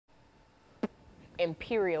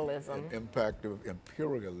imperialism. Impact of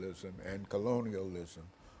imperialism and colonialism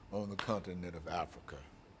on the continent of Africa.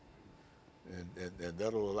 And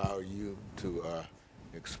that'll allow you to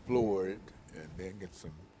explore it and then get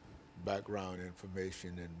some background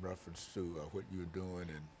information in reference to what you're doing.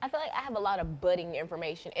 And I feel like I have a lot of budding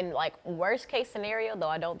information. And like worst case scenario, though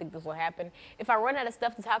I don't think this will happen, if I run out of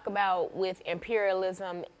stuff to talk about with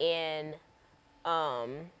imperialism and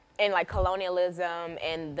like colonialism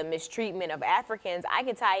and the mistreatment of Africans, I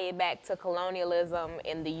could tie it back to colonialism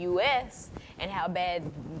in the U.S. and how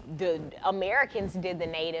bad the Americans did the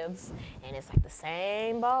natives, and it's like the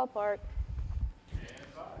same ballpark.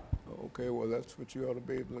 okay, well, that's what you ought to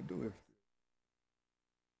be able to do.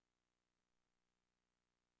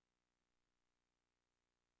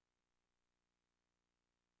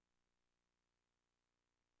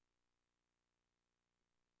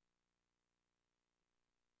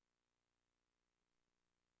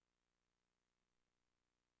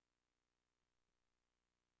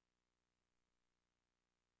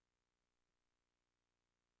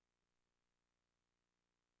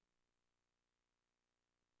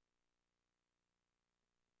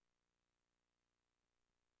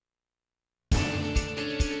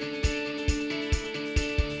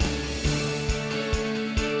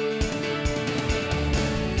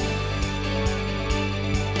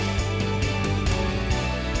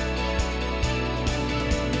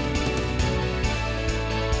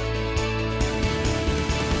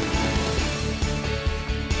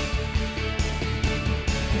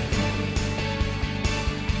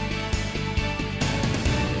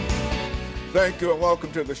 Thank you and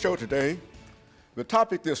welcome to the show today. The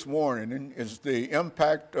topic this morning is the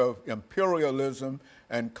impact of imperialism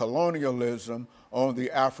and colonialism on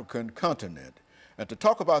the African continent. And to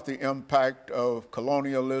talk about the impact of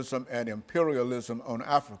colonialism and imperialism on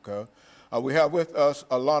Africa, we have with us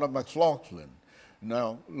Alana McLaughlin.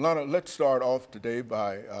 Now, Alana, let's start off today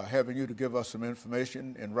by having you to give us some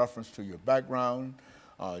information in reference to your background,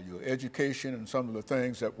 your education, and some of the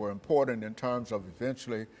things that were important in terms of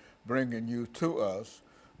eventually bringing you to us.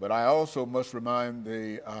 But I also must remind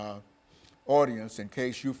the audience, in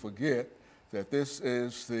case you forget, that this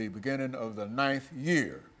is the beginning of the 9th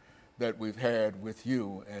year that we've had with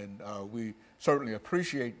you, and we certainly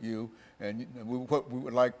appreciate you. And what we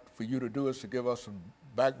would like for you to do is to give us some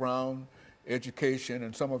background, education,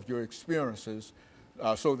 and some of your experiences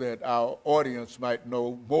so that our audience might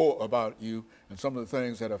know more about you and some of the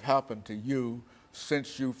things that have happened to you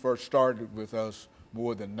since you first started with us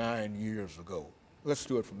more than 9 years ago. Let's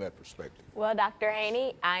do it from that perspective. Well, Dr.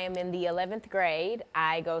 Haney, I am in the 11th grade.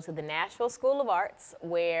 I go to the Nashville School of Arts,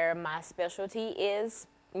 where my specialty is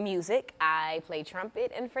music. I play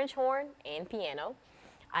trumpet and French horn and piano.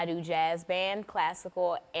 I do jazz band,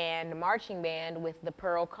 classical, and marching band with the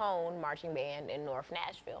Pearl Cone Marching Band in North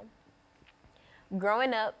Nashville.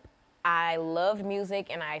 Growing up, I loved music,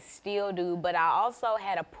 and I still do, but I also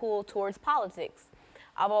had a pull towards politics.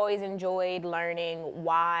 I've always enjoyed learning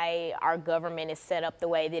why our government is set up the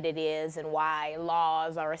way that it is and why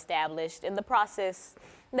laws are established and the process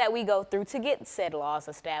that we go through to get said laws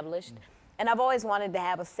established. And I've always wanted to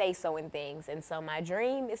have a say-so in things, and so my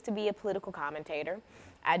dream is to be a political commentator.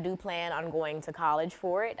 I do plan on going to college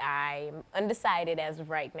for it. I'm undecided as of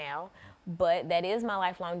right now, but that is my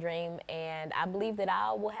lifelong dream, and I believe that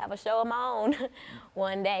I will have a show of my own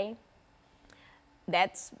one day.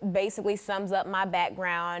 That's basically sums up my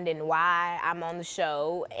background and why I'm on the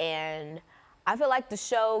show. And I feel like the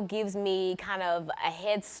show gives me kind of a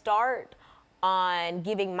head start on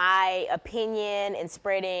giving my opinion and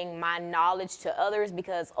spreading my knowledge to others,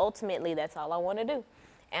 because ultimately that's all I want to do.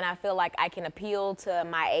 And I feel like I can appeal to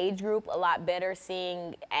my age group a lot better,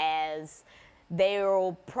 seeing as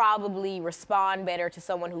they'll probably respond better to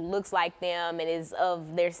someone who looks like them and is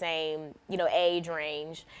of their same, age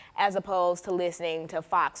range, as opposed to listening to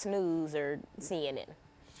Fox News or CNN.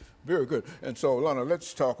 Very good. And so, Alana,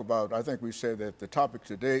 let's talk about, I think we said that the topic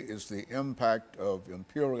today is the impact of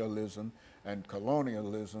imperialism and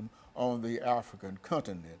colonialism on the African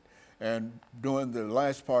continent. And during the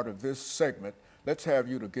last part of this segment, let's have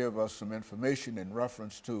you to give us some information in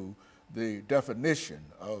reference to the definition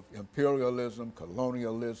of imperialism,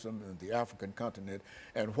 colonialism in the African continent,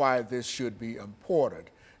 and why this should be important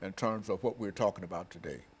in terms of what we're talking about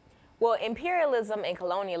today. Well, imperialism and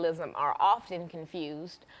colonialism are often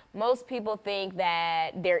confused. Most people think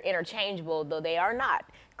that they're interchangeable, though they are not.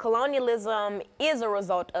 Colonialism is a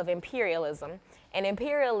result of imperialism, and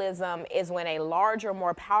imperialism is when a larger,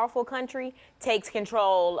 more powerful country takes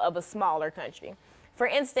control of a smaller country. For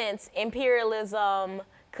instance, imperialism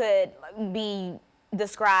could be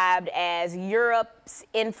described as Europe's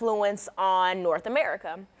influence on North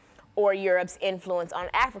America, or Europe's influence on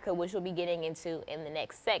Africa, which we'll be getting into in the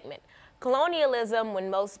next segment. Colonialism, when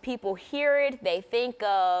most people hear it, they think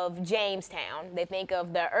of Jamestown. They think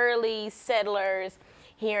of the early settlers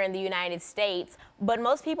here in the United States, but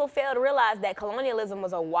most people fail to realize that colonialism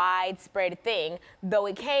was a widespread thing, though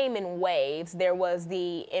it came in waves. There was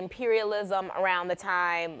the imperialism around the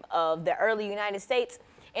time of the early United States,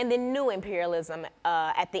 and then new imperialism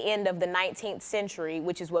at the end of the 19th century,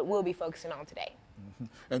 which is what we'll be focusing on today.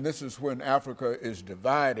 And this is when Africa is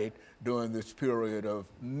divided during this period of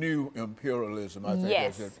new imperialism, I think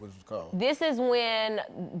Yes. as it was called. This is when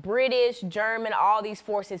British, German, all these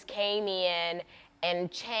forces came in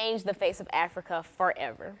and changed the face of Africa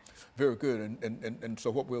forever. Very good. And so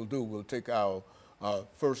what we'll do, we'll take our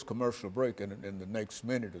first commercial break in the next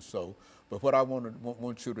minute or so. But what I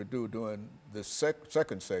want you to do during this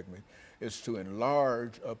second segment is to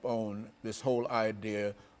enlarge upon this whole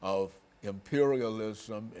idea of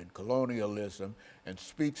imperialism and colonialism, and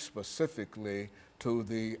speak specifically to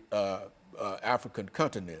the African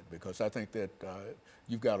continent, because I think that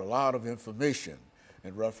you've got a lot of information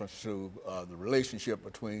in reference to the relationship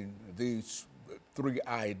between these three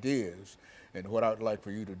ideas. And what I'd like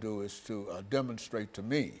for you to do is to demonstrate to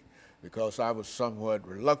me, because I was somewhat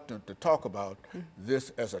reluctant to talk about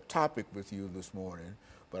this as a topic with you this morning,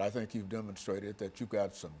 but I think you've demonstrated that you've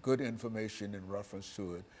got some good information in reference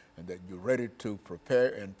to it, and that you're ready to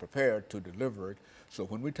prepare to deliver it. So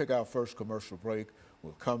when we take our first commercial break,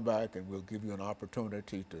 we'll come back and we'll give you an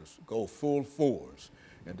opportunity to go full force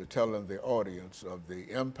into telling the audience of the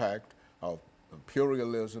impact of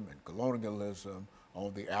imperialism and colonialism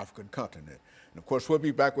on the African continent. And of course, we'll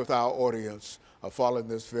be back with our audience following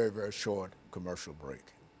this very, very short commercial break.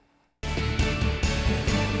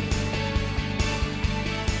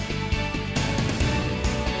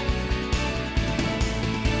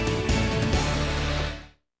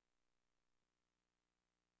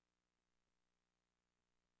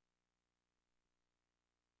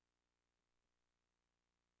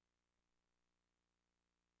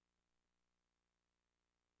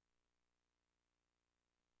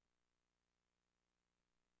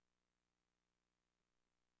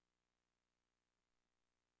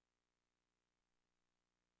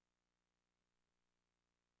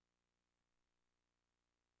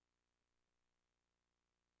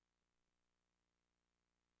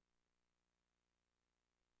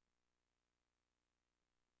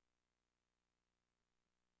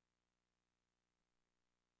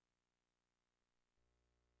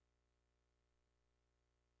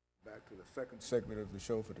 Back to the second segment of the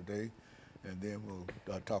show for today, and then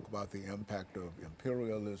we'll talk about the impact of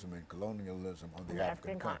imperialism and colonialism on the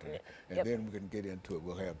African continent. And Yep. then we can get into it.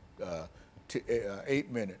 We'll have 8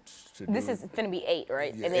 minutes to do. This is going to be 8,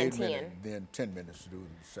 right? Yeah, and then 8 10. minutes, then 10 minutes to do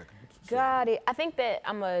the second. Got it. I think that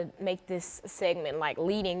I'm going to make this segment like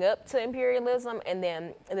leading up to imperialism, and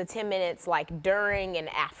then the 10 minutes like during and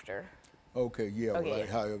after. Okay, yeah, Okay, well, yeah.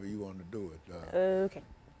 however you want to do it. Okay.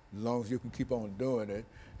 As long as you can keep on doing it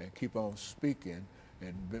and keep on speaking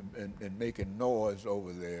and making noise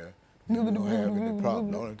over there, you don't have any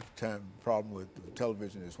problem. The only problem with the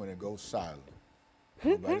television is when it goes silent.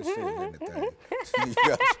 Nobody says anything.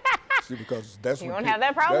 See, because that's You when don't have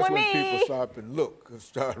that problem that's with when me. people stop and look, and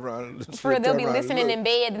start around. For they'll be listening look. in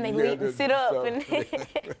bed, and they Yeah, leave and sit up. And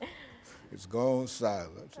It's gone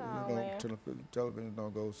silent. So Oh, you man. television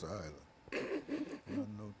don't go silent.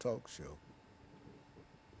 No talk show.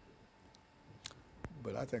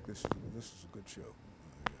 But I think this is a good show.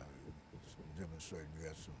 It's demonstrating you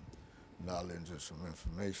got some knowledge and some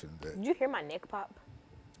information that. Did you hear my neck pop?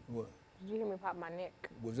 What? Did you hear me pop my neck?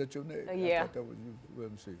 Was that your neck? Yeah. I thought that was you.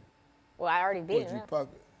 Let me see. Well, I already did. What, you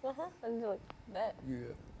pocket? Uh-huh. I was like that. Yeah.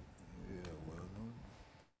 Yeah, well, no.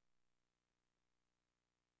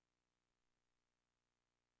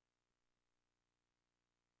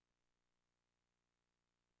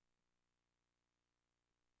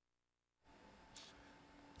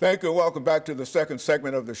 Thank you, and welcome back to the second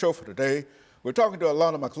segment of the show for today. We're talking to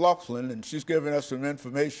Alana McLaughlin, and she's giving us some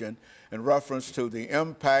information in reference to the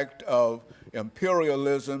impact of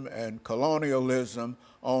imperialism and colonialism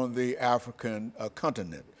on the African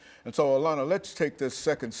continent. And so, Alana, let's take this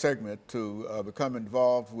second segment to become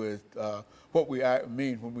involved with what we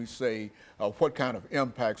mean when we say what kind of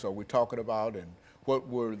impacts are we talking about, and what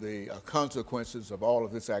were the consequences of all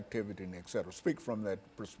of this activity, and et cetera. Speak from that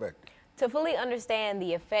perspective. To fully understand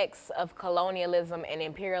the effects of colonialism and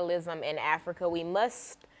imperialism in Africa, we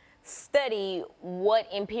must study what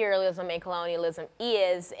imperialism and colonialism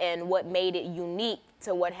is and what made it unique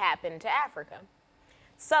to what happened to Africa.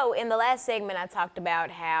 So in the last segment, I talked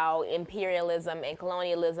about how imperialism and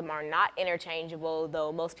colonialism are not interchangeable,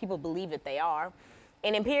 though most people believe that they are.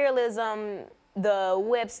 In imperialism, the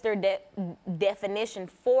Webster definition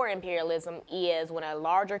for imperialism is when a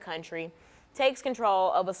larger country takes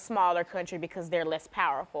control of a smaller country because they're less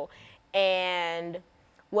powerful. And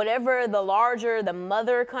whatever the larger, the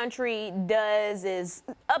mother country does is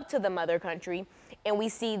up to the mother country. And we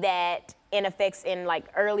see that in effects in like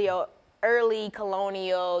early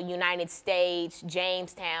colonial United States,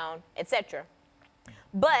 Jamestown, etc.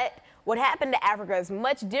 But what happened to Africa is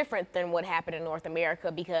much different than what happened in North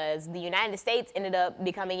America, because the United States ended up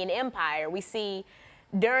becoming an empire. We see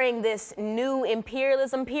during this new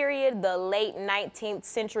imperialism period, the late 19th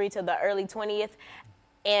century to the early 20th,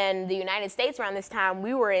 and the United States around this time,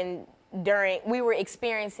 we were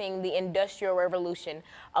experiencing the Industrial Revolution.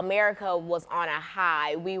 America was on a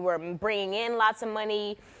high. We were bringing in lots of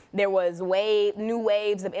money. There was new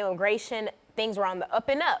waves of immigration. Things were on the up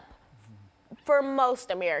and up for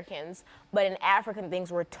most Americans, but in Africa,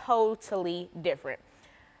 things were totally different.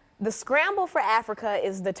 The scramble for Africa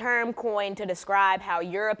is the term coined to describe how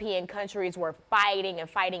European countries were fighting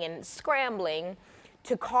and scrambling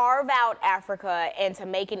to carve out Africa and to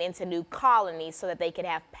make it into new colonies so that they could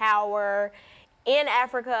have power in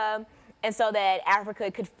Africa and so that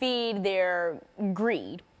Africa could feed their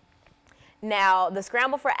greed. Now, the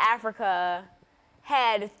scramble for Africa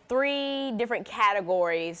had 3 different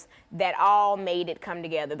categories that all made it come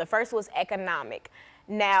together. The first was economic.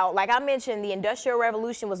 Now, like I mentioned, the Industrial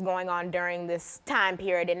Revolution was going on during this time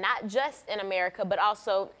period, and not just in America, but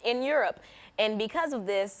also in Europe. And because of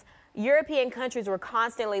this, European countries were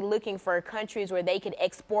constantly looking for countries where they could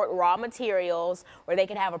export raw materials, where they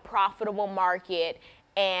could have a profitable market,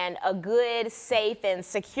 and a good, safe, and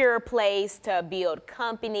secure place to build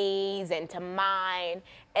companies and to mine,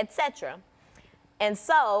 etc. And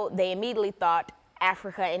so they immediately thought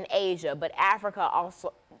Africa and Asia, but Africa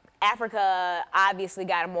obviously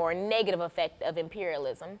got a more negative effect of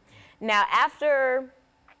imperialism. Now, after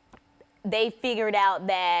they figured out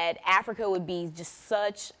that Africa would be just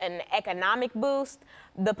such an economic boost,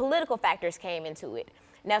 the political factors came into it.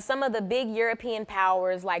 Now, some of the big European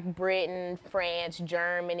powers like Britain, France,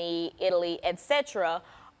 Germany, Italy, etc.,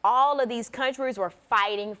 all of these countries were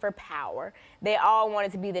fighting for power. They all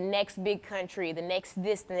wanted to be the next big country, the next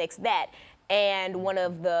this, the next that. And one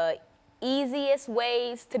of the easiest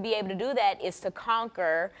ways to be able to do that is to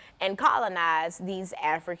conquer and colonize these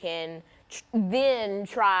African then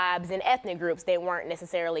tribes and ethnic groups. They weren't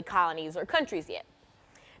necessarily colonies or countries yet.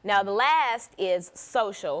 Now, the last is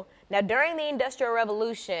social. Now, during the Industrial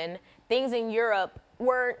Revolution, things in Europe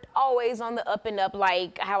weren't always on the up and up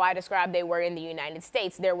like how I described they were in the United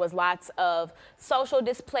States. There was lots of social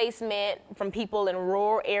displacement from people in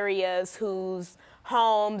rural areas whose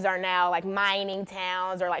homes are now like mining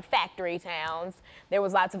towns or like factory towns. There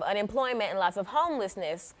was lots of unemployment and lots of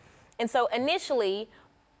homelessness. And so initially,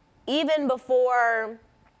 even before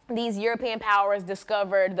these European powers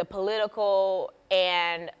discovered the political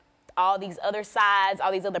and all these other sides,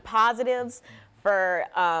 all these other positives for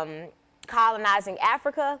colonizing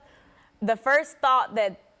Africa, the first thought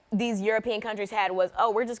that these European countries had was,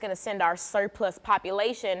 oh, we're just going to send our surplus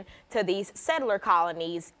population to these settler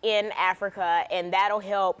colonies in Africa, and that'll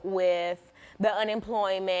help with the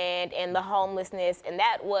unemployment and the homelessness. And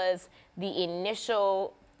that was the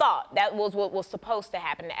initial thought. That was what was supposed to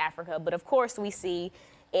happen to Africa. But of course, we see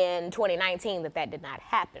in 2019 that that did not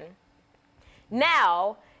happen.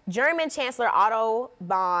 Now, German Chancellor Otto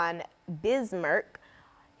von Bismarck,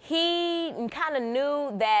 he kind of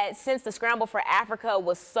knew that since the scramble for Africa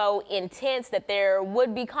was so intense that there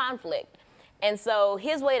would be conflict. And so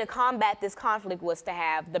his way to combat this conflict was to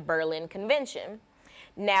have the Berlin Convention.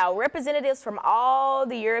 Now, representatives from all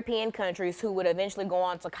the European countries who would eventually go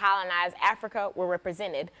on to colonize Africa were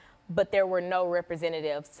represented, but there were no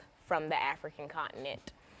representatives from the African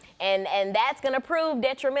continent. And that's going to prove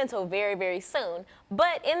detrimental very, very soon.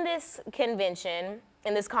 But in this convention,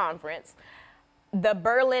 in this conference, the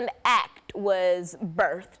Berlin Act was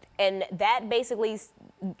birthed, and that basically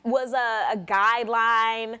was a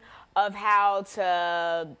guideline of how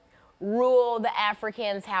to rule the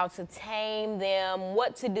Africans, how to tame them,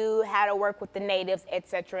 what to do, how to work with the natives,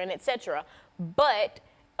 etc., and etc. But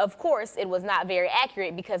of course, it was not very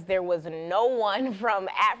accurate because there was no one from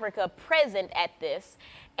Africa present at this.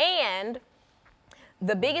 And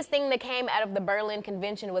the biggest thing that came out of the Berlin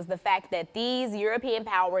Convention was the fact that these European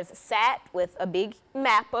powers sat with a big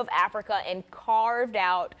map of Africa and carved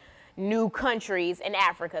out new countries in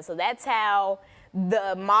Africa. So that's how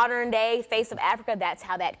the modern day face of Africa, that's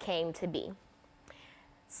how that came to be.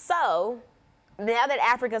 So now that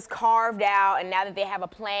Africa's carved out and now that they have a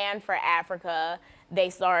plan for Africa, they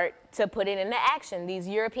start to put it into action. These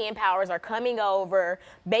European powers are coming over,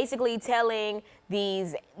 basically telling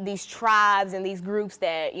these tribes and these groups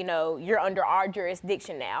that, you know, you're under our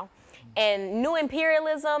jurisdiction now. And new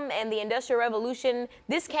imperialism and the Industrial Revolution,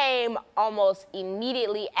 this came almost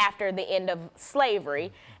immediately after the end of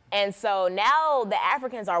slavery. And so now the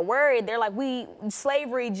Africans are worried. They're like,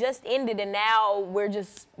 slavery just ended and now we're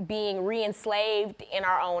just being re-enslaved in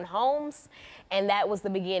our own homes. And that was the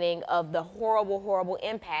beginning of the horrible, horrible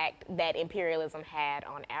impact that imperialism had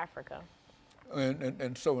on Africa.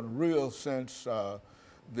 And so in a real sense,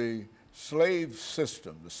 the slave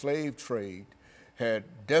system, the slave trade, had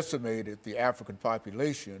decimated the African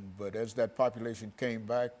population, but as that population came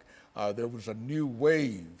back, there was a new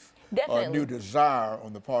wave, a new desire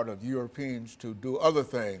on the part of Europeans to do other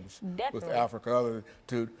things with Africa, other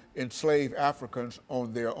to enslave Africans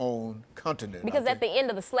on their own continent. Because at the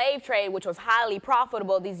end of the slave trade, which was highly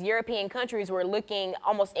profitable, these European countries were looking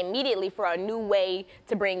almost immediately for a new way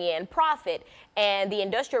to bring in profit. And the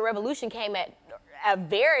Industrial Revolution came at a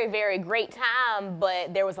very, very great time,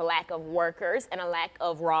 but there was a lack of workers and a lack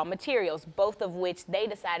of raw materials, both of which they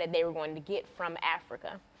decided they were going to get from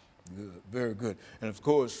Africa. Good, very good. And of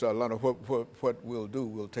course, Lana, what we'll do,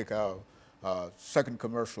 we'll take our second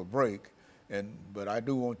commercial break, but I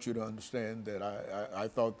do want you to understand that I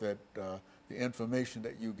thought that the information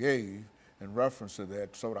that you gave in reference to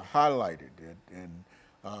that sort of highlighted it, and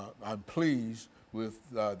I'm pleased with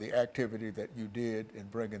the activity that you did in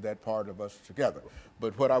bringing that part of us together.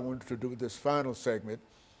 But what I wanted to do with this final segment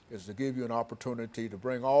is to give you an opportunity to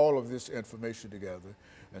bring all of this information together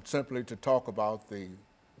and simply to talk about the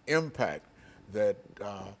impact that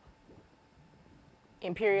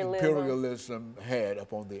imperialism had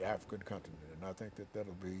upon the African continent. And I think that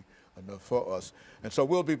that'll be enough for us. And so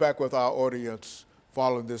we'll be back with our audience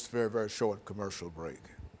following this very, very short commercial break.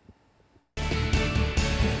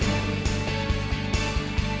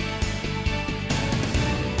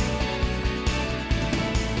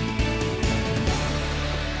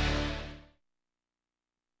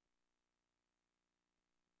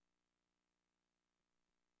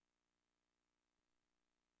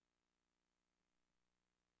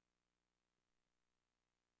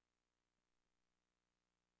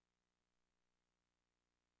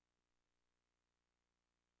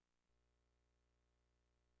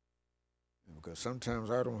 Because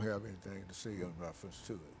sometimes I don't have anything to say in reference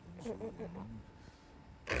to it. So,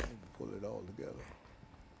 pull it all together.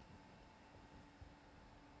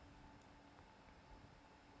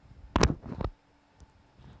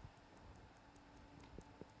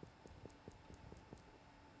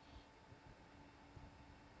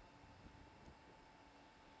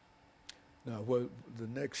 Now, what the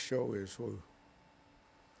next show is for?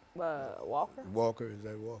 Walker. Walker, is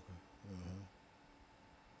that Walker?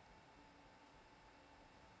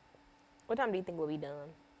 What time do you think we'll be done?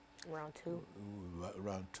 Around 2?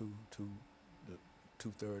 Around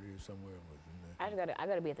 2:30 or somewhere. I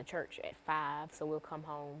gotta be at the church at 5, so we'll come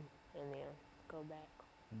home and then go back.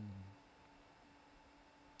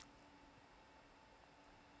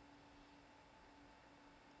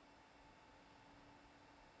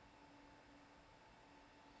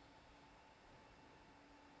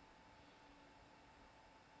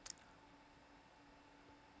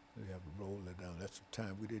 We have to roll that down. That's some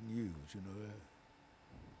time we didn't use, you know that?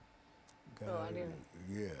 Oh, I didn't.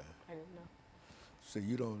 Yeah. I didn't know. So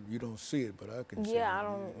you don't see it, but I can see it. Yeah, I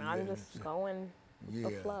don't. Yeah. I'm just going with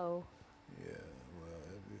the flow. Yeah, well,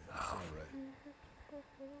 that's all right.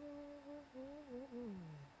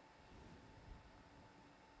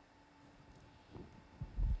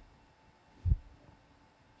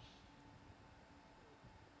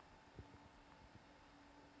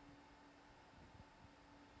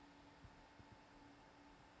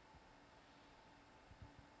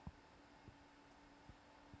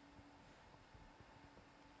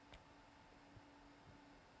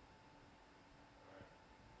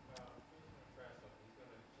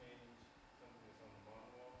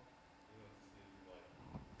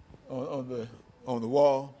 On the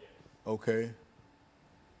wall? Yes. Okay.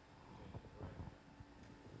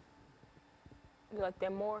 You like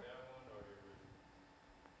that more?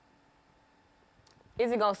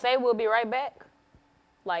 Is it gonna say we'll be right back?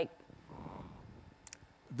 Like.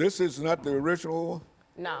 This is not the original?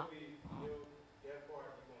 No.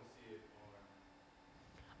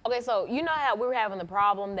 Okay, so you know how we were having the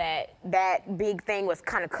problem that big thing was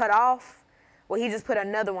kind of cut off? Well, he just put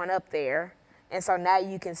another one up there. And so now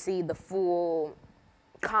you can see the full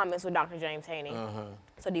comments with Dr. James Haney.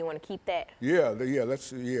 So do you want to keep that? Yeah,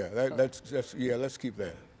 let's keep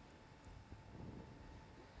that.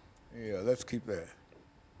 Yeah, let's keep that.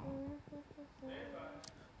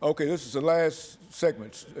 Okay, this is the last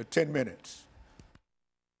segment, 10 minutes.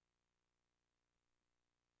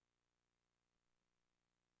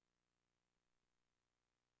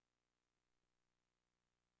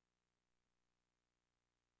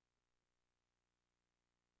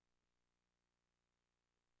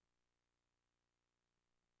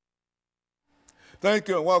 Thank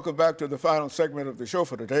you and welcome back to the final segment of the show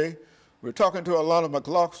for today. We're talking to Alana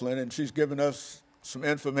McLaughlin, and she's given us some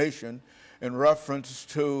information in reference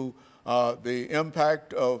to the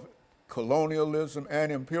impact of colonialism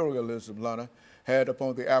and imperialism, Lana, had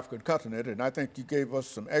upon the African continent. And I think you gave us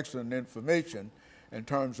some excellent information in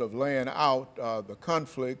terms of laying out the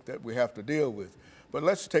conflict that we have to deal with. But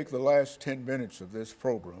let's take the last 10 minutes of this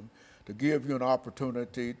program to give you an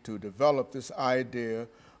opportunity to develop this idea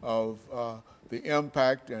of the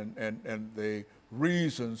impact and the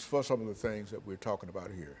reasons for some of the things that we're talking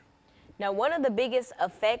about here. Now, one of the biggest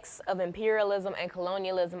effects of imperialism and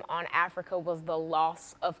colonialism on Africa was the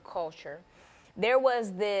loss of culture. There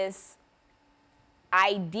was this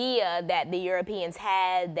idea that the Europeans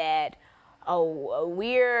had that, oh,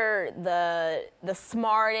 we're the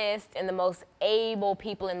smartest and the most able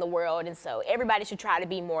people in the world, and so everybody should try to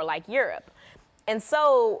be more like Europe. And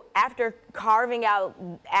so after carving out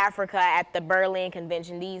Africa at the Berlin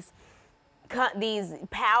Convention, these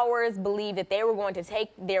powers believed that they were going to take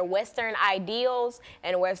their Western ideals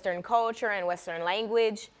and Western culture and Western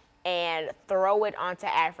language and throw it onto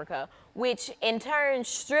Africa, which in turn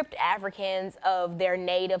stripped Africans of their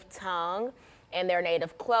native tongue and their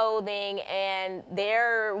native clothing and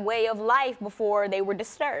their way of life before they were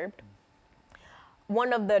disturbed.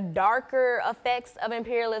 One of the darker effects of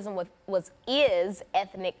imperialism is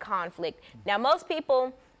ethnic conflict. Now, most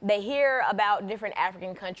people, they hear about different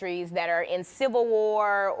African countries that are in civil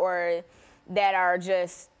war or that are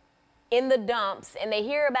just in the dumps, and they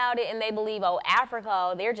hear about it and they believe, oh,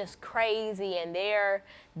 Africa, they're just crazy and they're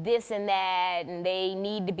this and that and they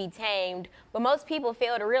need to be tamed. But most people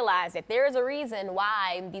fail to realize that there is a reason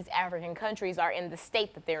why these African countries are in the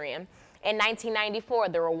state that they're in. In 1994,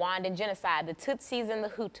 the Rwandan genocide, the Tutsis and the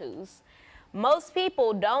Hutus. Most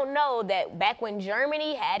people don't know that back when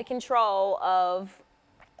Germany had control of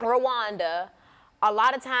Rwanda, a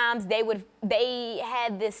lot of times they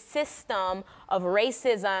had this system of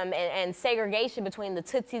racism and segregation between the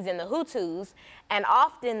Tutsis and the Hutus, and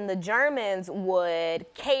often the Germans would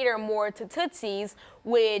cater more to Tutsis,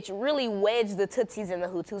 which really wedged the Tutsis and the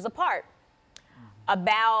Hutus apart.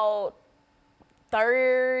 About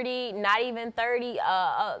 30, not even 30,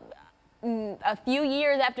 a few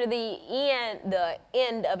years after the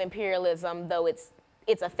end of imperialism, though its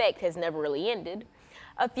effect has never really ended.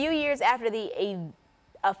 A few years after the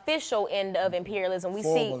official end of imperialism, we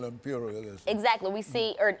see formal imperialism. Exactly, we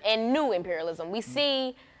see and new imperialism. We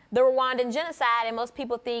see the Rwandan genocide, and most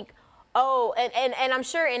people think, oh, and I'm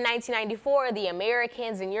sure in 1994, the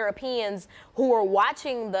Americans and Europeans who were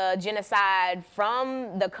watching the genocide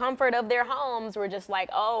from the comfort of their homes were just like,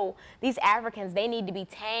 oh, these Africans, they need to be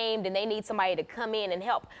tamed and they need somebody to come in and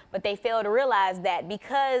help. But they fail to realize that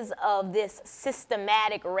because of this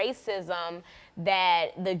systematic racism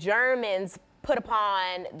that the Germans put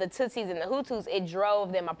upon the Tutsis and the Hutus, it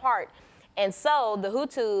drove them apart. And so the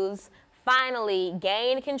Hutus finally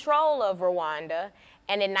gained control of Rwanda,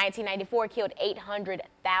 and in 1994 killed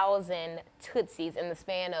 800,000 Tutsis in the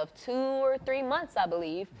span of 2 or 3 months, I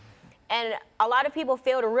believe. And a lot of people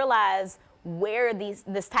fail to realize where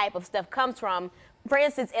this type of stuff comes from. For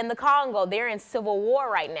instance, in the Congo, they're in civil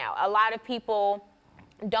war right now. A lot of people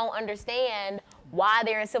don't understand why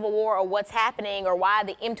they're in civil war or what's happening or why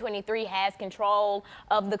the M23 has control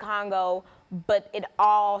of the Congo, but it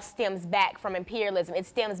all stems back from imperialism. It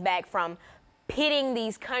stems back from pitting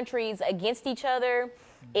these countries against each other.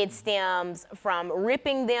 It stems from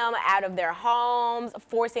ripping them out of their homes,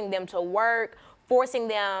 forcing them to work, forcing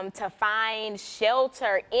them to find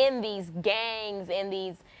shelter in these gangs, in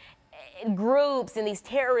these groups, in these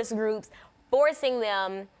terrorist groups, forcing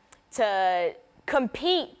them to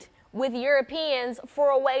compete with Europeans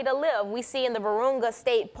for a way to live. We see in the Virunga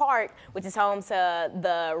State Park, which is home to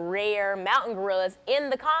the rare mountain gorillas in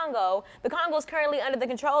the Congo. The Congo is currently under the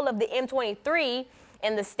control of the M23,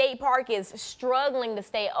 and the state park is struggling to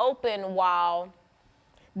stay open while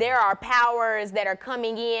there are powers that are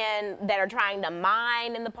coming in that are trying to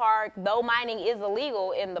mine in the park, though mining is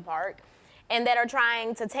illegal in the park, and that are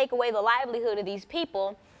trying to take away the livelihood of these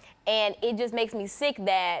people. And it just makes me sick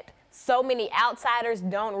that so many outsiders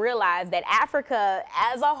don't realize that Africa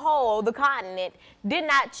as a whole, the continent, did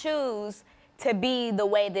not choose to be the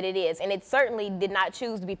way that it is. And it certainly did not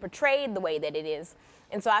choose to be portrayed the way that it is.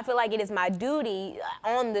 And so I feel like it is my duty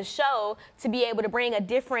on the show to be able to bring a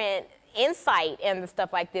different insight into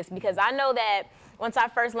stuff like this, because I know that once I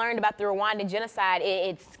first learned about the Rwandan genocide,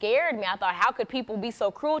 it scared me. I thought, how could people be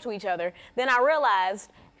so cruel to each other? Then I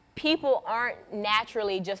realized people aren't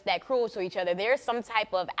naturally just that cruel to each other. There's some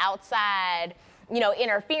type of outside,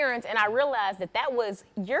 interference, and I realized that that was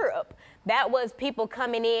Europe. That was people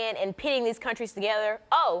coming in and pitting these countries together.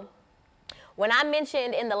 Oh, when I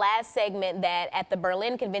mentioned in the last segment that at the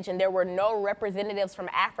Berlin Convention there were no representatives from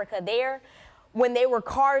Africa there, when they were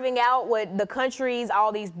carving out what the countries,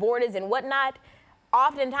 all these borders and whatnot,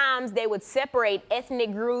 oftentimes they would separate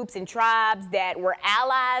ethnic groups and tribes that were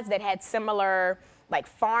allies, that had similar like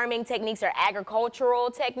farming techniques or agricultural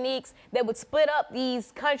techniques, that would split up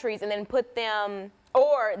these countries and then put them,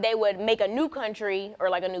 or they would make a new country or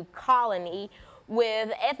like a new colony with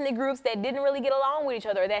ethnic groups that didn't really get along with each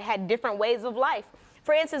other, that had different ways of life.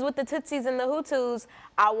 For instance, with the Tutsis and the Hutus,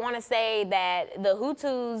 I want to say that the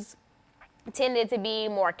Hutus tended to be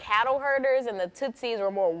more cattle herders and the Tutsis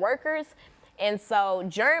were more workers. And so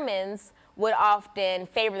Germans would often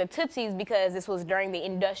favor the Tutsis because this was during the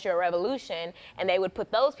Industrial Revolution, and they would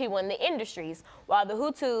put those people in the industries, while the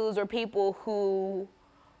Hutus were people who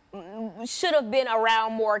should have been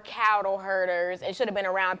around more cattle herders and should have been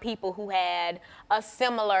around people who had a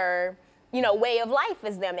similar way of life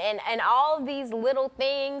as them. And all of these little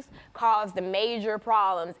things caused the major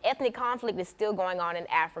problems. Ethnic conflict is still going on in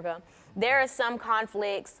Africa. There are some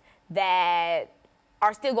conflicts that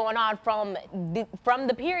are still going on from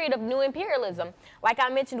the period of new imperialism. Like I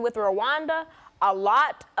mentioned with Rwanda, a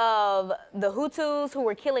lot of the Hutus who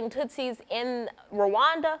were killing Tutsis in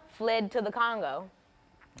Rwanda fled to the Congo.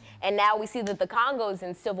 And now we see that the Congo is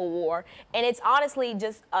in civil war. And it's honestly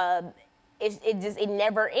just, it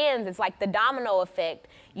never ends. It's like the domino effect.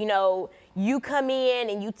 You come in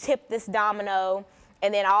and you tip this domino,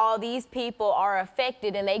 and then all these people are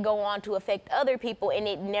affected and they go on to affect other people, and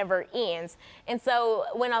it never ends. And so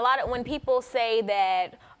when people say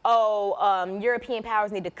that, European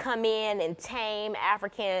powers need to come in and tame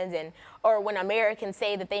Africans, or when Americans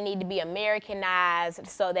say that they need to be Americanized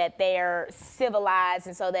so that they're civilized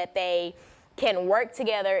and so that they can work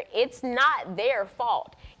together, it's not their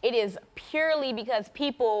fault. It is purely because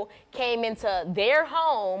people came into their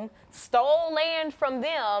home, stole land from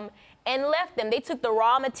them, and left them. They took the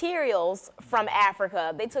raw materials from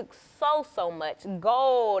Africa. They took so much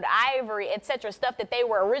gold, ivory, etc., stuff that they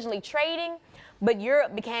were originally trading, but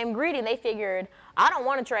Europe became greedy and they figured, I don't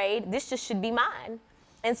want to trade, this just should be mine.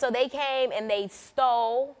 And so they came and they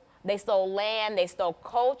stole land, they stole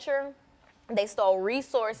culture, they stole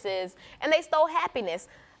resources, and they stole happiness.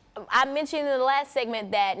 I mentioned in the last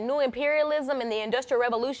segment that new imperialism and the Industrial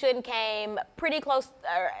Revolution came pretty close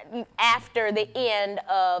after the end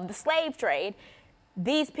of the slave trade.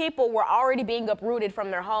 These people were already being uprooted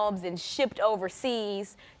from their homes and shipped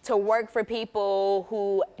overseas to work for people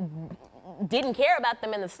who didn't care about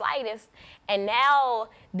them in the slightest. And now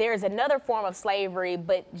there's another form of slavery,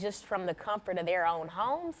 but just from the comfort of their own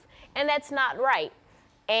homes. And that's not right.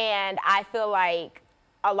 And I feel like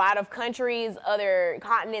a lot of countries, other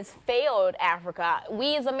continents failed Africa.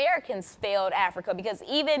 We as Americans failed Africa, because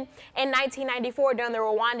even in 1994 during the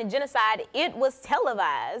Rwandan genocide, it was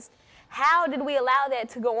televised. How did we allow that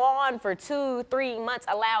to go on for 2-3 months,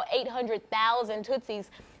 allow 800,000 Tutsis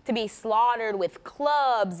to be slaughtered with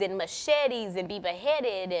clubs and machetes and be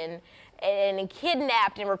beheaded and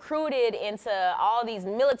kidnapped and recruited into all these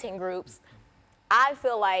militant groups? I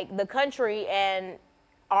feel like the country and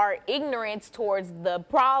our ignorance towards the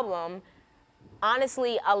problem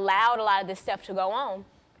honestly allowed a lot of this stuff to go on.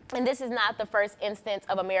 And this is not the first instance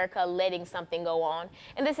of America letting something go on.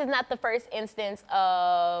 And this is not the first instance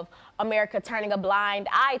of America turning a blind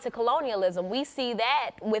eye to colonialism. We see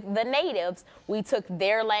that with the natives. We took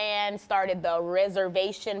their land, started the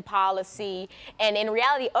reservation policy, and in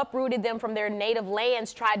reality uprooted them from their native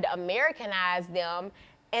lands, tried to Americanize them,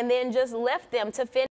 and then just left them to fend